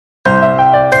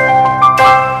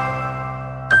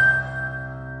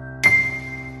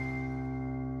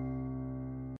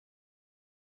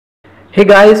Hey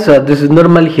guys, this is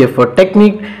Nirmal here for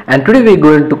Technique, and today we're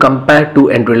going to compare two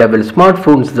entry-level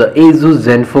smartphones, the ASUS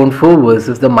Zenfone 4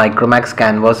 versus the Micromax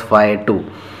Canvas Fire 2.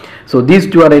 So these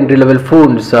two are entry-level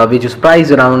phones which is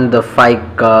priced around the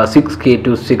 6k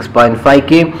to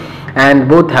 6.5k, and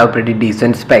both have pretty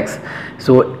decent specs.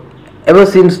 So ever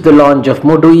since the launch of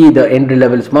Moto E, the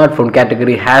entry-level smartphone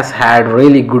category has had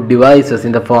really good devices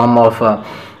in the form of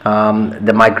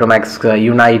the Micromax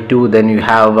Unite 2, then you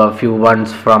have a few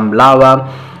ones from Lava,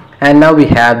 and now we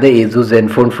have the ASUS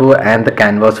Zenfone 4 and the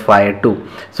Canvas Fire 2.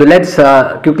 So let's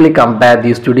quickly compare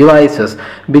these two devices,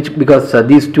 because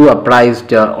these two are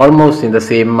priced almost in the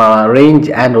same range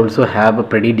and also have a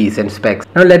pretty decent specs.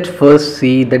 Now let's first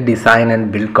see the design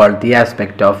and build quality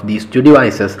aspect of these two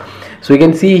devices. So you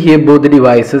can see here both the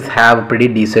devices have pretty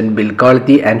decent build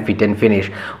quality and fit and finish,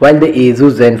 while the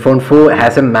ASUS Zenfone 4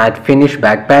 has a matte finish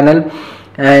back panel,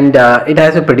 and it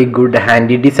has a pretty good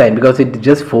handy design because it's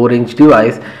just 4-inch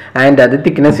device, and the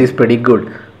thickness is pretty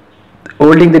good.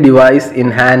 Holding the device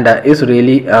in hand is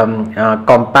really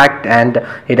compact, and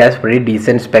it has pretty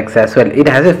decent specs as well. It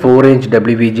has a 4-inch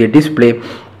WVGA display,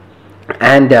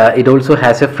 and it also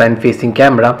has a front facing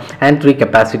camera and 3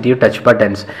 capacitive touch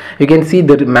buttons. You can see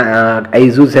that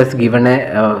ASUS has given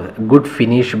a good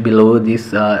finish below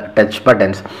these touch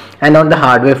buttons, and on the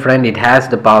hardware front it has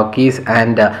the power keys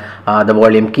and the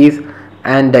volume keys,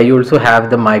 and you also have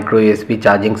the micro USB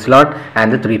charging slot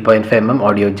and the 3.5mm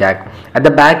audio jack. At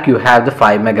the back you have the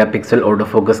 5 megapixel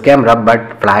autofocus camera,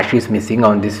 but flash is missing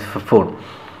on this phone.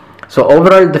 So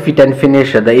overall, the fit and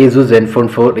finish, the ASUS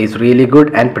Zenfone 4 is really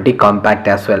good and pretty compact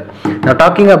as well. Now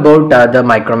talking about the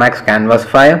Micromax Canvas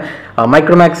Fire,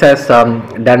 Micromax has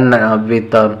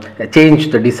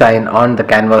changed the design on the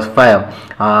Canvas Fire,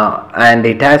 and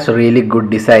it has a really good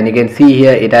design. You can see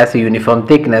here it has a uniform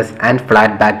thickness and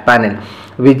flat back panel,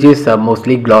 which is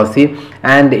mostly glossy,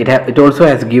 and it also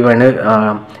has given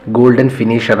a golden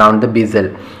finish around the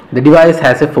bezel. The device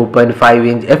has a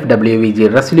 4.5-inch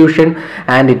FWVGA resolution,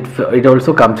 and it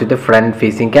also comes with a front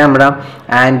facing camera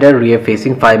and a rear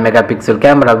facing 5 megapixel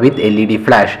camera with LED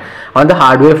flash. On the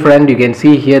hardware front, you can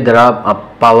see here there are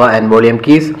power and volume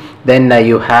keys, then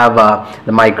you have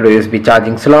the micro USB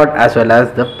charging slot as well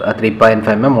as the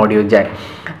 3.5mm audio jack.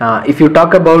 If you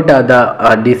talk about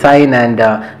the design and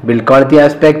build quality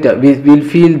aspect, we will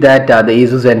feel that the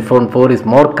ASUS Zenfone 4 is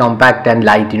more compact and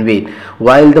light in weight,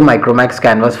 while the Micromax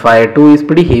Canvas Fire 2 is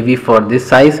pretty heavy for this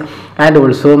size and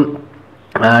also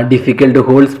difficult to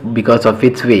hold because of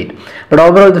its weight. But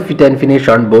overall, the fit and finish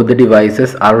on both the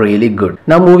devices are really good.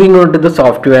 Now moving on to the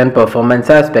software and performance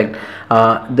aspect,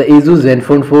 the ASUS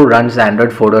Zenfone 4 runs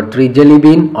Android 4.3 Jelly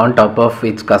Bean on top of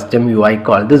its custom UI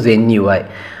called the Zen UI.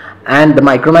 And the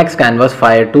Micromax Canvas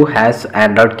Fire 2 has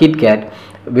Android KitKat,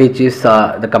 which is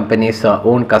the company's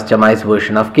own customized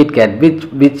version of KitKat,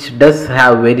 which does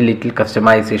have very little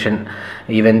customization,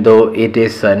 even though it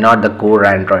is not the core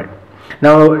Android.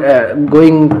 Now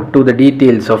going to the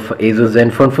details of ASUS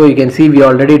Zenfone 4, you can see we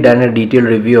already done a detailed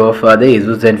review of the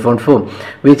ASUS Zenfone 4,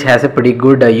 which has a pretty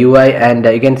good UI, and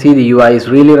you can see the UI is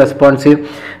really responsive.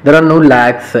 There are no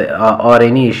lags or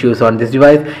any issues on this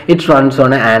device. It runs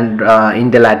on an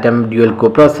Intel Atom dual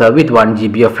core processor with 1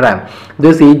 GB of RAM.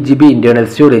 There's 8 GB internal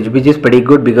storage, which is pretty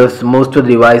good because most of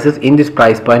the devices in this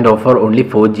price point offer only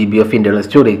 4 GB of internal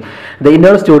storage. The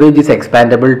internal storage is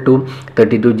expandable to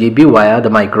 32 GB via the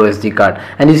micro SD card.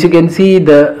 And as you can see,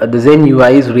 the Zen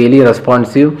UI is really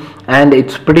responsive and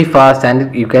it's pretty fast,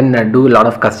 and you can do a lot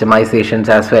of customizations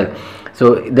as well.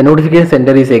 So the notification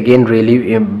center is again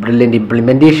really brilliant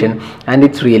implementation, and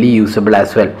it's really usable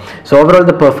as well. So overall,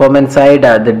 the performance side,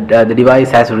 the device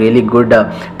has really good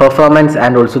performance,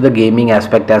 and also the gaming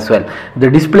aspect as well. The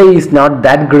display is not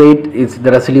that great,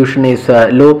 the resolution is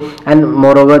low, and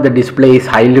moreover the display is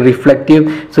highly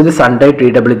reflective, so the sunlight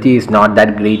readability is not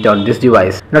that great on this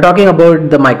device. Now talking about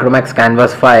the Micromax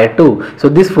Canvas Fire 2, so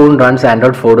this phone runs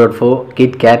Android 4.4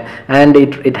 KitKat, and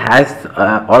it has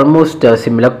almost a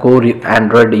similar core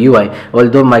Android UI,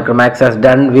 although Micromax has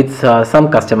done with some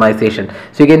customization.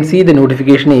 So you can see the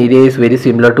notification area is very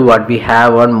similar to what we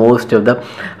have on most of the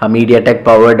MediaTek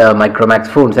powered Micromax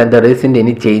phones, and there isn't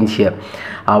any change here.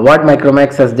 What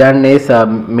Micromax has done is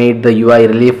made the UI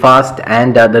really fast,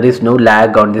 and there is no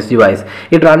lag on this device.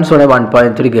 It runs on a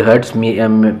 1.3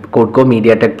 GHz quad-core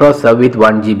MediaTek processor with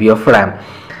 1 GB of RAM.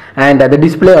 And the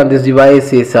display on this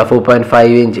device is a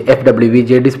 4.5-inch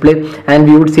FWVJ display, and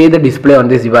we would say the display on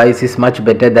this device is much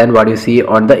better than what you see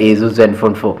on the ASUS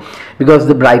Zenfone 4, because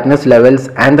the brightness levels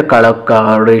and the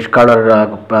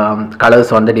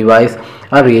colors on the device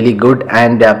are really good,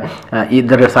 and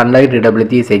the sunlight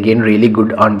readability is again really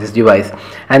good on this device,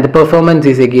 and the performance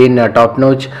is again top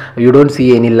notch. You don't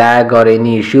see any lag or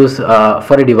any issues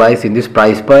for a device in this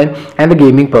price point, and the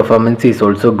gaming performance is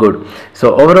also good.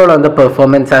 So overall, on the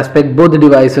performance aspect, both the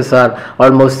devices are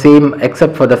almost same,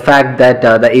 except for the fact that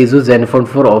the ASUS Zenfone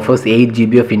 4 offers 8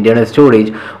 GB of internal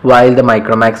storage, while the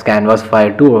Micromax Canvas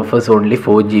Fire 2 offers only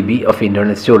 4 GB of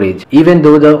internal storage. Even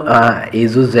though the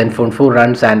ASUS Zenfone 4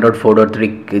 runs Android 4.3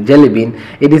 Jelly Bean,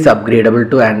 it is upgradable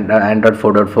to Android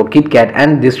 4.4 KitKat,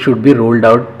 and this should be rolled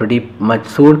out pretty much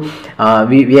soon.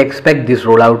 We expect this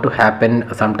rollout to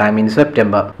happen sometime in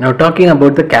September. Now, talking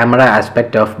about the camera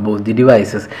aspect of both the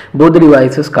devices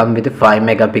come with a 5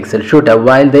 megapixel shooter,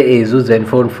 while the ASUS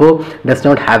Zenfone 4 does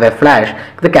not have a flash.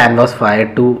 The Canvas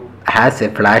Fire 2 has a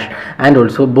flash, and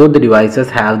also both the devices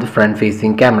have the front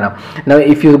facing camera. Now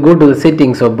if you go to the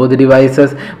settings of both the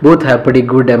devices, both have pretty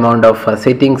good amount of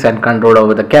settings and control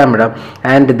over the camera,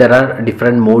 and there are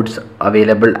different modes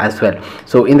available as well.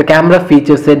 So in the camera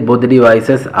feature set, both the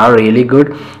devices are really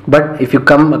good, but if you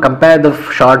compare the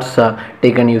shots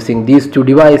taken using these two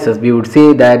devices, we would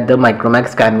say that the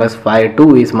Micromax Canvas Fire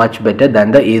 2 is much better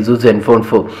than the ASUS Zenfone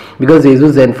 4, because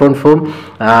ASUS Zenfone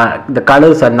 4 the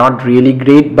colors are not really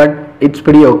great, but it's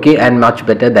pretty okay and much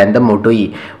better than the Moto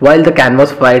E, while the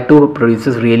Canvas Fire 2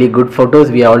 produces really good photos.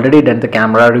 We have already done the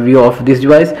camera review of this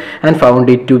device and found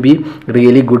it to be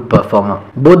really good performer.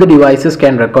 Both the devices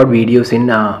can record videos in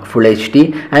full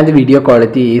HD, and the video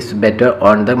quality is better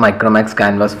on the Micromax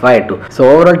Canvas Fire 2. So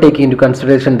overall, taking into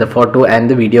consideration the photo and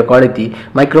the video quality,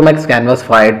 Micromax Canvas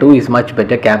Fire 2 is much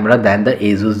better camera than the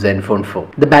ASUS Zenfone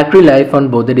 4. The battery life on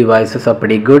both the devices are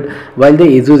pretty good, while the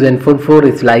ASUS Zenfone 4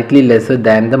 is slightly lesser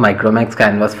than the Micromax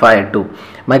Canvas Fire 2.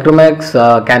 Micromax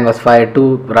Canvas Fire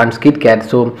 2 runs KitKat,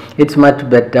 so it's much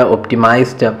better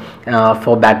optimized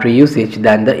for battery usage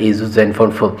than the ASUS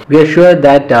Zenfone 4. We are sure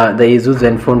that the ASUS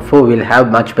Zenfone 4 will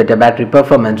have much better battery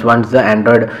performance once the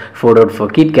Android 4.4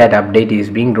 KitKat update is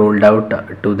being rolled out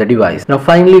to the device. Now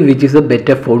finally, which is a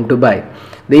better phone to buy?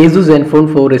 The ASUS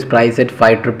Zenfone 4 is priced at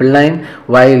 5,999,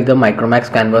 while the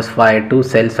Micromax Canvas Fire 2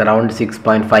 sells around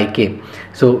 6.5k.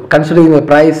 So considering the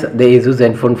price, the ASUS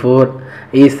Zenfone 4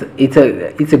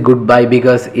 it's a good buy,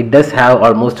 because it does have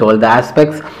almost all the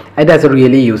aspects. It has a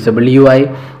really usable UI,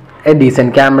 a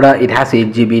decent camera, it has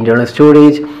 8 GB internal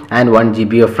storage and 1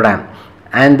 GB of RAM,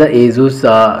 and the ASUS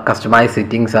customized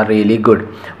settings are really good,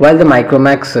 while the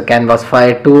Micromax Canvas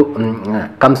Fire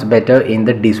 2 comes better in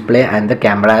the display and the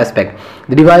camera aspect.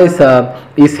 The device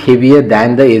is heavier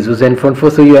than the ASUS Zenfone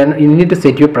 4, so you need to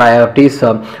set your priorities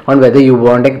on whether you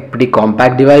want a pretty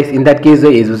compact device. In that case, the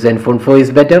ASUS Zenfone 4 is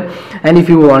better, and if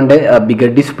you want a bigger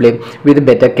display with a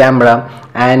better camera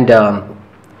and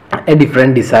a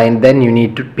different design, then you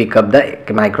need to pick up the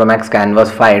Micromax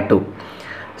Canvas Fire 2.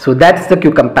 So that's the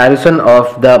comparison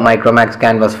of the Micromax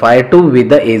Canvas Fire 2 with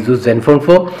the ASUS Zenfone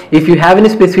 4. If you have any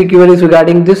specific queries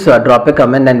regarding this, drop a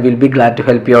comment and we'll be glad to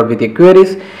help you out with your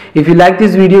queries. If you like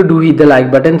this video, do hit the like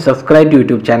button, subscribe to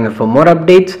YouTube channel for more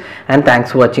updates, and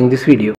thanks for watching this video.